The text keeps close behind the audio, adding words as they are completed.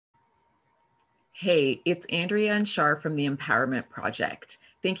Hey, it's Andrea and Shar from the Empowerment Project.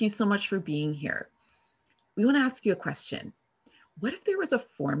 Thank you so much for being here. We want to ask you a question. What if there was a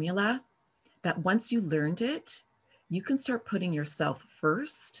formula that once you learned it, you can start putting yourself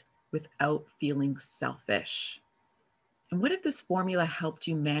first without feeling selfish? And what if this formula helped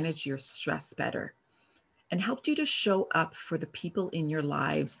you manage your stress better and helped you to show up for the people in your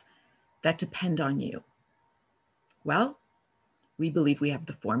lives that depend on you? Well, we believe we have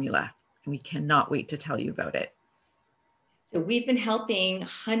the formula and we cannot wait to tell you about it. So we've been helping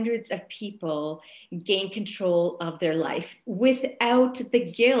hundreds of people gain control of their life without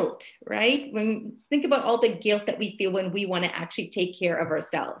the guilt, right? When think about all the guilt that we feel when we want to actually take care of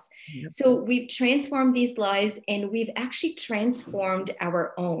ourselves. Yep. So we've transformed these lives and we've actually transformed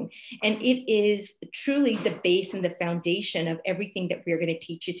our own. And it is truly the base and the foundation of everything that we're going to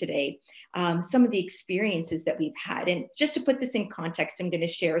teach you today. Some of the experiences that we've had. And just to put this in context, I'm going to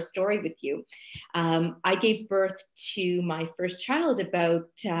share a story with you. I gave birth to my first child about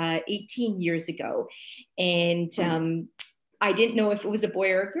 18 years ago. And I didn't know if it was a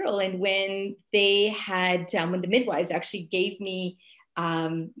boy or a girl. And when they had, when the midwives actually gave me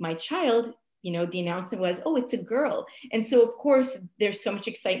my child, the announcement was, oh, it's a girl. And so, of course, there's so much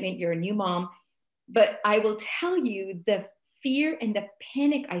excitement. You're a new mom. But I will tell you the fear and the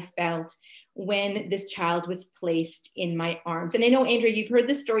panic I felt when this child was placed in my arms. And I know, Andrea, you've heard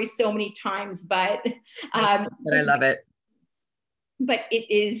this story so many times, but I love it. But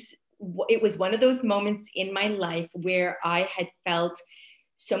it was one of those moments in my life where I had felt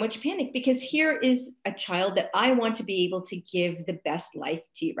so much panic because here is a child that I want to be able to give the best life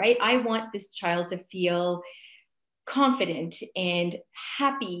to, right? I want this child to feel confident and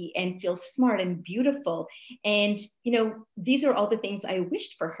happy and feel smart and beautiful. And, these are all the things I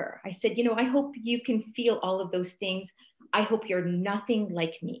wished for her. I said, I hope you can feel all of those things. I hope you're nothing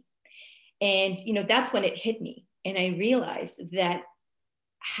like me. And, that's when it hit me. And I realized that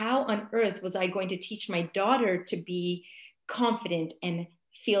how on earth was I going to teach my daughter to be confident and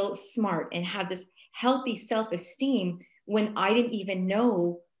feel smart and have this healthy self-esteem when I didn't even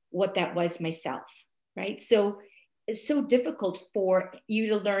know what that was myself, right? So it's so difficult for you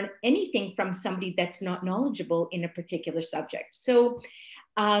to learn anything from somebody that's not knowledgeable in a particular subject. So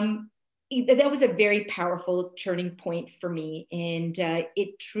that was a very powerful turning point for me. And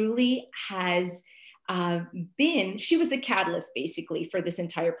it truly has she was a catalyst basically for this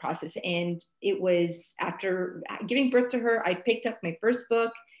entire process. And it was after giving birth to her, I picked up my first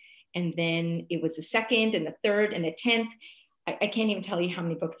book, and then it was the second and the third and the 10th. I can't even tell you how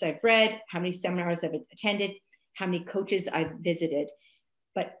many books I've read, how many seminars I've attended, how many coaches I've visited,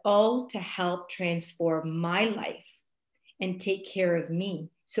 but all to help transform my life and take care of me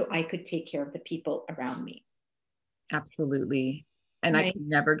so I could take care of the people around me. Absolutely. And I Right. can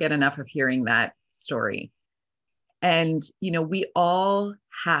never get enough of hearing that story. And, we all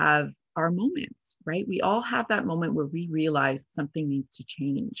have our moments, right? We all have that moment where we realize something needs to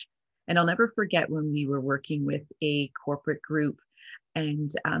change. And I'll never forget when we were working with a corporate group.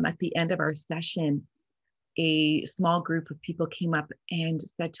 And at the end of our session, a small group of people came up and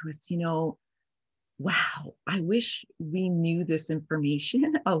said to us, wow, I wish we knew this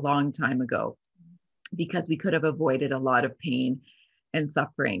information a long time ago because we could have avoided a lot of pain and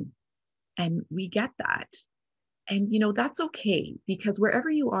suffering. And we get that. And, that's okay because wherever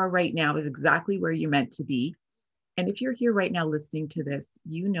you are right now is exactly where you're meant to be. And if you're here right now listening to this,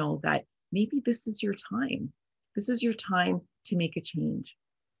 you know that maybe this is your time. This is your time to make a change.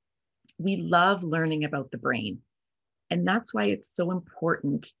 We love learning about the brain. And that's why it's so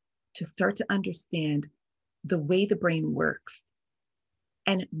important to start to understand the way the brain works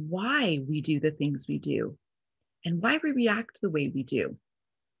and why we do the things we do and why we react the way we do.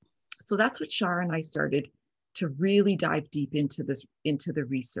 So that's what Shar and I started to really dive deep into the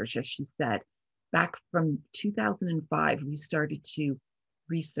research. As she said, back from 2005, we started to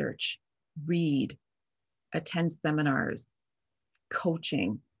research, read, attend seminars,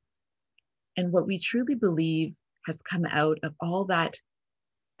 coaching. And what we truly believe has come out of all that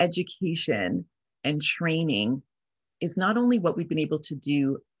education and training is not only what we've been able to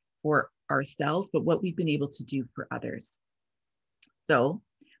do for ourselves, but what we've been able to do for others. So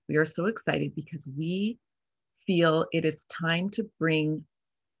we are so excited because we feel it is time to bring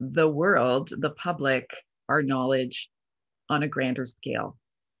the world, the public, our knowledge on a grander scale.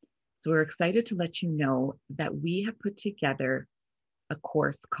 So we're excited to let you know that we have put together a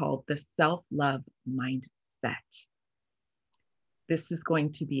course called the Self-Love Mindset. This is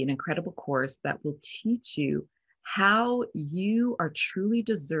going to be an incredible course that will teach you how you are truly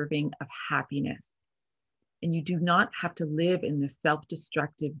deserving of happiness. And you do not have to live in this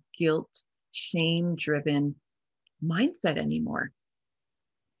self-destructive guilt shame-driven mindset anymore.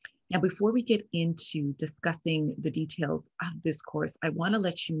 Now, before we get into discussing the details of this course, I want to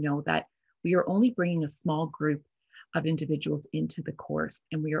let you know that we are only bringing a small group of individuals into the course,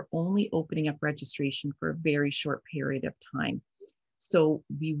 and we are only opening up registration for a very short period of time. So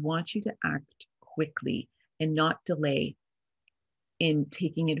we want you to act quickly and not delay in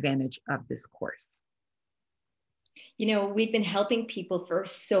taking advantage of this course. You know, we've been helping people for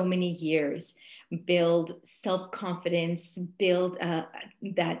so many years build self-confidence, build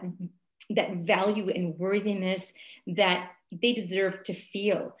that value and worthiness that they deserve to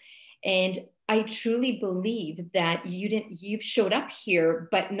feel. And I truly believe that you've showed up here,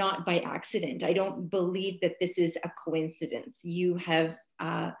 but not by accident. I don't believe that this is a coincidence. You've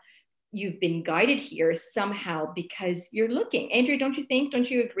been guided here somehow because you're looking. Andrea, don't you think? Don't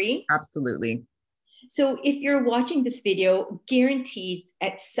you agree? Absolutely. So if you're watching this video, guaranteed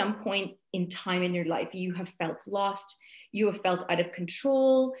at some point in time in your life, you have felt lost, you have felt out of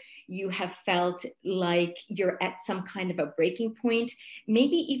control, you have felt like you're at some kind of a breaking point,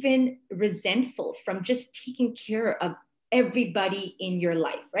 maybe even resentful from just taking care of everybody in your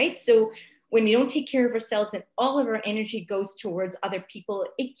life, right? So when we don't take care of ourselves and all of our energy goes towards other people,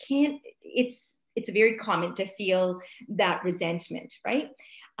 it's very common to feel that resentment, right?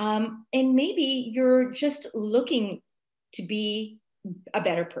 And maybe you're just looking to be a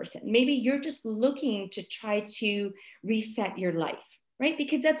better person. Maybe you're just looking to try to reset your life, right?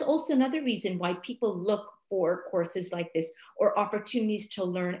 Because that's also another reason why people look for courses like this or opportunities to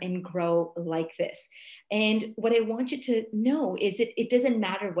learn and grow like this. And what I want you to know is it doesn't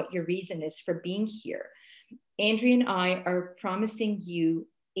matter what your reason is for being here. Andrea and I are promising you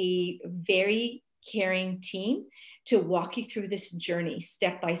a very caring team to walk you through this journey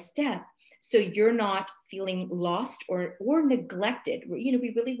step by step, so you're not feeling lost or neglected. You know,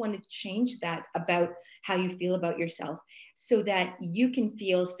 we really want to change that about how you feel about yourself so that you can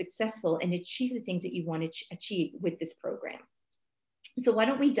feel successful and achieve the things that you want to achieve with this program. So why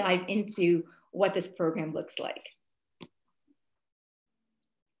don't we dive into what this program looks like?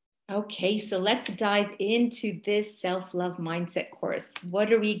 Okay, so let's dive into this self-love mindset course.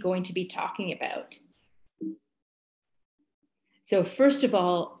 What are we going to be talking about? So first of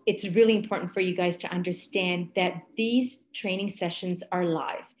all, it's really important for you guys to understand that these training sessions are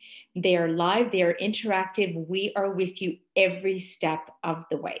live. They are live, they are interactive. We are with you every step of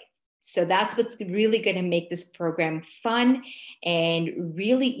the way. So that's what's really going to make this program fun and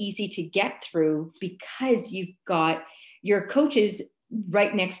really easy to get through because you've got your coaches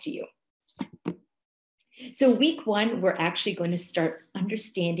right next to you. So week one, we're actually going to start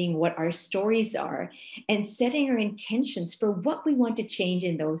understanding what our stories are and setting our intentions for what we want to change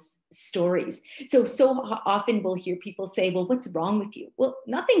in those stories. So often we'll hear people say, well, what's wrong with you? Well,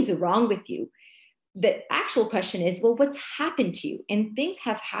 nothing's wrong with you. The actual question is, well, what's happened to you? And things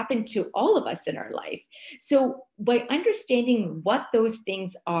have happened to all of us in our life. So by understanding what those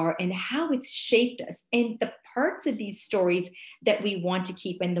things are and how it's shaped us and the parts of these stories that we want to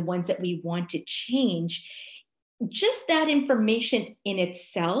keep and the ones that we want to change, just that information in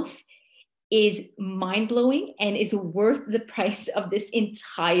itself is mind-blowing and is worth the price of this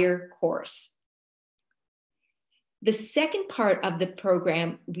entire course. The second part of the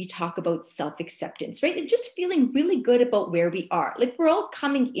program, we talk about self-acceptance, right? And just feeling really good about where we are. Like we're all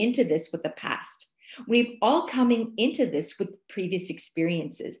coming into this with the past. We've all coming into this with previous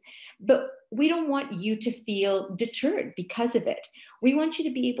experiences, but we don't want you to feel deterred because of it. We want you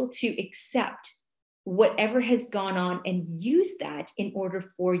to be able to accept whatever has gone on and use that in order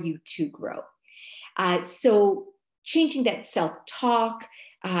for you to grow. So changing that self-talk,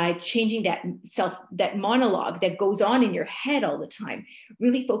 changing that monologue that goes on in your head all the time,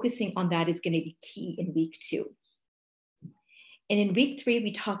 really focusing on that is going to be key in week two. And in week three,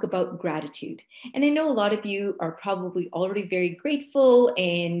 we talk about gratitude. And I know a lot of you are probably already very grateful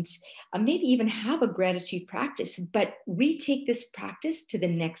and maybe even have a gratitude practice, but we take this practice to the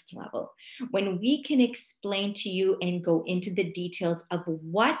next level when we can explain to you and go into the details of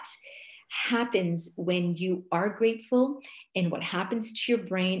what happens when you are grateful and what happens to your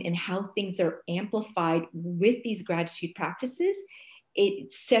brain and how things are amplified with these gratitude practices.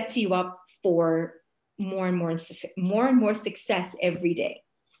 It sets you up for more and more success every day.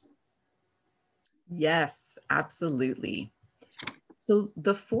 Yes, absolutely. So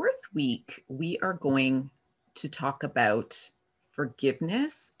the fourth week, we are going to talk about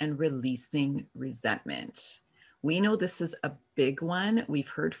forgiveness and releasing resentment. We know this is a big one. We've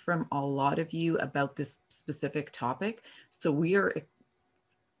heard from a lot of you about this specific topic. So we are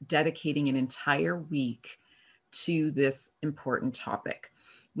dedicating an entire week to this important topic.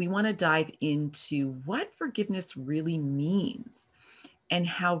 we want to dive into what forgiveness really means and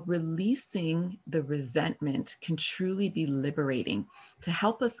how releasing the resentment can truly be liberating to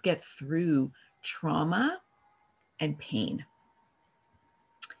help us get through trauma and pain.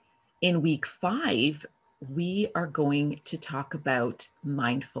 In week 5, we are going to talk about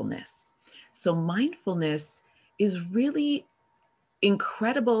mindfulness. So, mindfulness is really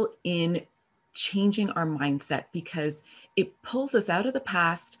incredible in changing our mindset because it pulls us out of the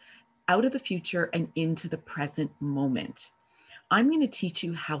past, out of the future, and into the present moment. I'm going to teach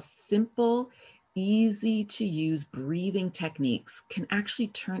you how simple, easy to use breathing techniques can actually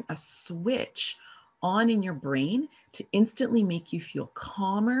turn a switch on in your brain to instantly make you feel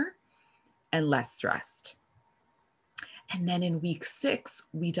calmer and less stressed. And then in week 6,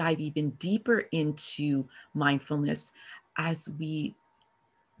 we dive even deeper into mindfulness as we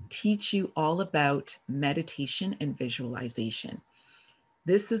teach you all about meditation and visualization.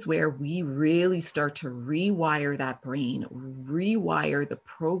 This is where we really start to rewire that brain, rewire the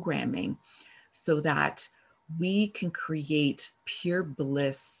programming so that we can create pure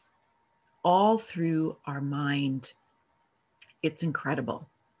bliss all through our mind. It's incredible.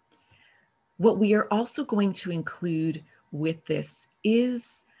 What we are also going to include with this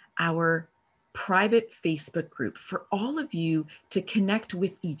is our private Facebook group for all of you to connect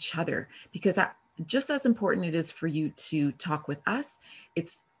with each other, because just as important it is for you to talk with us,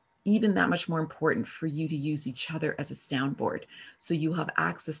 it's even that much more important for you to use each other as a soundboard. So you have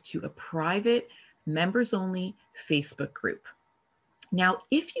access to a private members only Facebook group. Now,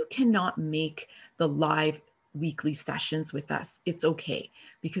 if you cannot make the live weekly sessions with us, it's okay,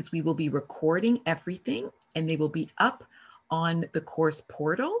 because we will be recording everything and they will be up on the course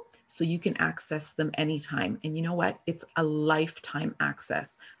portal so you can access them anytime. And you know what? It's a lifetime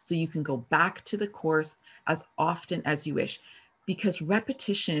access. So you can go back to the course as often as you wish, because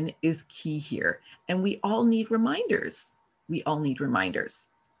repetition is key here. And we all need reminders. We all need reminders.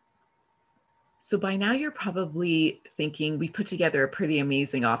 So by now you're probably thinking we put together a pretty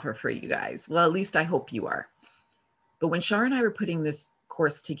amazing offer for you guys. Well, at least I hope you are. But when Shar and I were putting this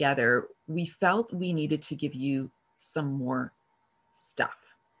course together, we felt we needed to give you some more stuff.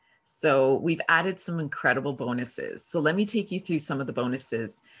 So we've added some incredible bonuses. So let me take you through some of the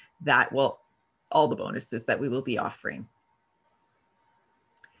bonuses that, well, all the bonuses that we will be offering.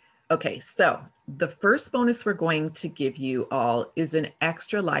 Okay, so the first bonus we're going to give you all is an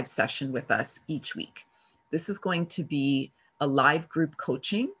extra live session with us each week. This is going to be a live group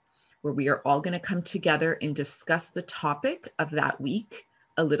coaching where we are all going to come together and discuss the topic of that week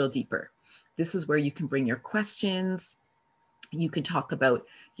a little deeper. This is where you can bring your questions, you can talk about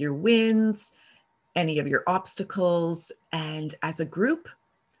your wins, any of your obstacles, and as a group,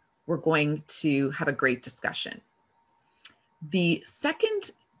 we're going to have a great discussion. The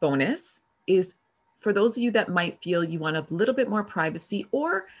second bonus is for those of you that might feel you want a little bit more privacy,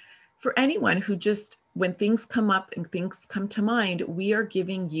 or for anyone who just, when things come up and things come to mind, we are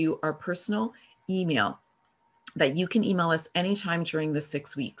giving you our personal email that you can email us anytime during the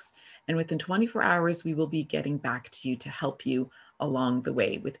 6 weeks. And within 24 hours, we will be getting back to you to help you along the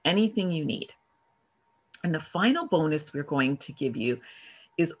way with anything you need. And the final bonus we're going to give you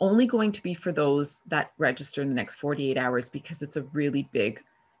is only going to be for those that register in the next 48 hours, because it's a really big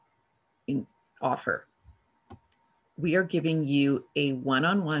offer. We are giving you a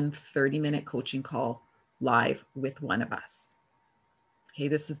one-on-one 30-minute coaching call live with one of us. Okay,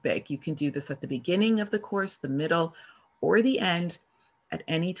 this is big. You can do this at the beginning of the course, the middle, or the end. At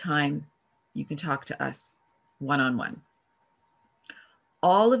any time, you can talk to us one-on-one.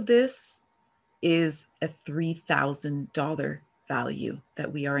 All of this is a $3,000 value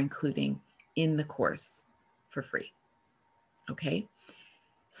that we are including in the course for free. Okay.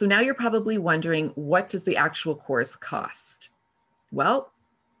 So now you're probably wondering, what does the actual course cost? Well,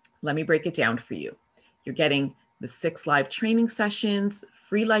 let me break it down for you. You're getting the 6 live training sessions,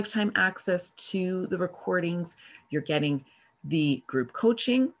 free lifetime access to the recordings. You're getting the group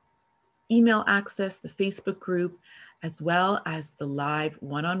coaching, email access, the Facebook group, as well as the live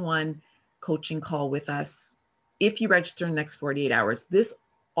one-on-one coaching call with us. If you register in the next 48 hours, this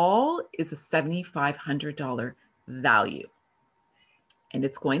all is a $7,500 value. And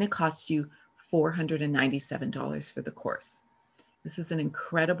it's going to cost you $497 for the course. This is an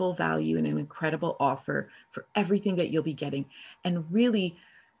incredible value and an incredible offer for everything that you'll be getting. And really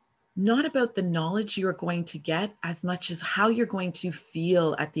not about the knowledge you're going to get as much as how you're going to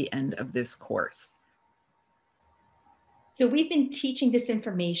feel at the end of this course. So we've been teaching this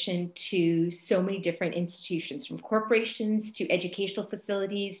information to so many different institutions, from corporations to educational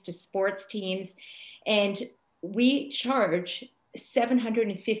facilities to sports teams. And we charge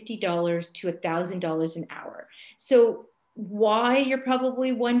 $750 to $1,000 an hour. So why, you're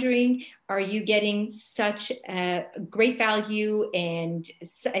probably wondering, are you getting such a great value and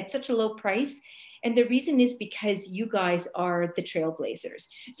at such a low price? And the reason is because you guys are the trailblazers.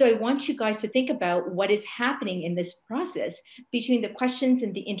 So I want you guys to think about what is happening in this process between the questions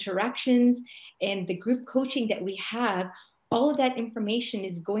and the interactions and the group coaching that we have. All of that information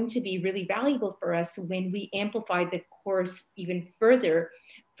is going to be really valuable for us when we amplify the course even further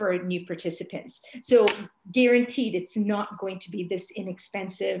for new participants. So guaranteed, it's not going to be this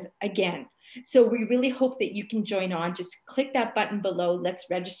inexpensive again. So we really hope that you can join on. Just click that button below. Let's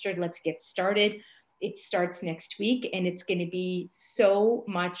register. Let's get started. It starts next week and it's going to be so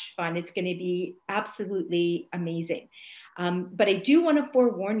much fun. It's going to be absolutely amazing. But I do want to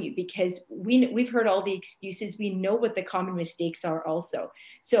forewarn you, because we've heard all the excuses. We know what the common mistakes are also.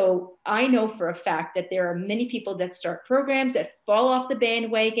 So I know for a fact that there are many people that start programs that fall off the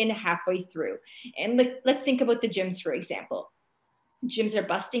bandwagon halfway through. And let's think about the gyms, for example. Gyms are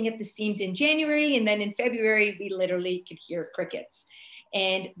busting at the seams in January, and then in February, we literally could hear crickets.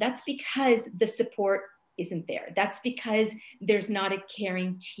 And that's because the support isn't there. That's because there's not a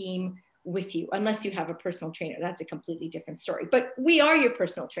caring team with you, unless you have a personal trainer. That's a completely different story. But we are your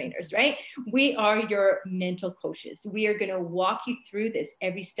personal trainers, right? We are your mental coaches. We are going to walk you through this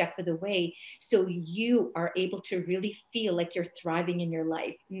every step of the way so you are able to really feel like you're thriving in your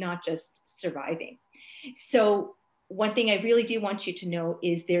life, not just surviving. So one thing I really do want you to know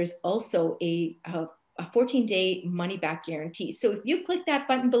is there's also a 14-day money back guarantee. So if you click that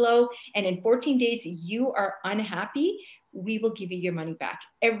button below and in 14 days you are unhappy, we will give you your money back,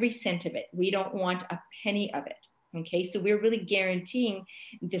 every cent of it. We don't want a penny of it. Okay, so we're really guaranteeing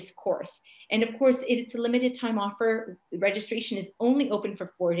this course. And of course, it's a limited time offer. The registration is only open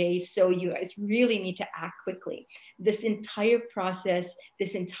for 4 days, so you guys really need to act quickly. This entire process,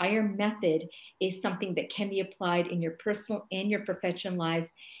 this entire method is something that can be applied in your personal and your professional lives,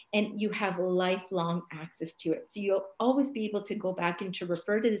 and you have lifelong access to it. So you'll always be able to go back and to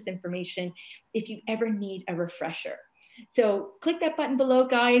refer to this information if you ever need a refresher. So click that button below,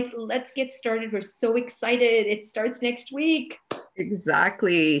 guys. Let's get started. We're so excited. It starts next week.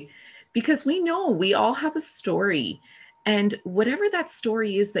 Exactly. Because we know we all have a story. And whatever that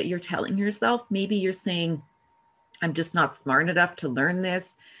story is that you're telling yourself, maybe you're saying, I'm just not smart enough to learn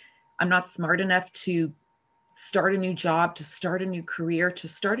this. I'm not smart enough to start a new job, to start a new career, to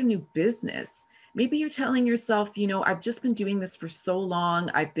start a new business. Maybe you're telling yourself, I've just been doing this for so long.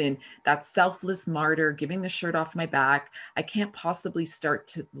 I've been that selfless martyr, giving the shirt off my back. I can't possibly start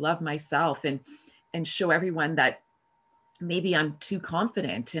to love myself and show everyone that maybe I'm too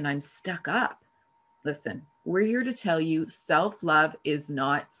confident and I'm stuck up. Listen, we're here to tell you self-love is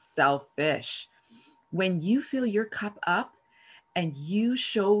not selfish. When you fill your cup up and you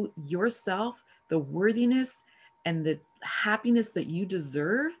show yourself the worthiness and the happiness that you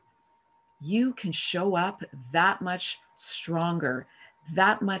deserve, you can show up that much stronger,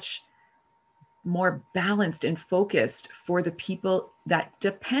 that much more balanced and focused for the people that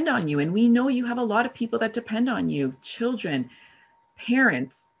depend on you. And we know you have a lot of people that depend on you: children,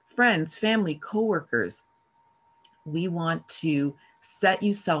 parents, friends, family, coworkers. We want to set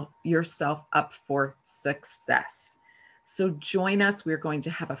yourself up for success. So join us. We're going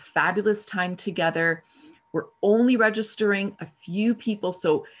to have a fabulous time together. We're only registering a few people.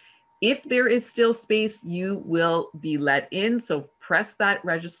 So if there is still space, you will be let in. So press that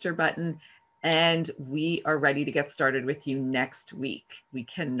register button and we are ready to get started with you next week. We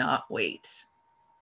cannot wait.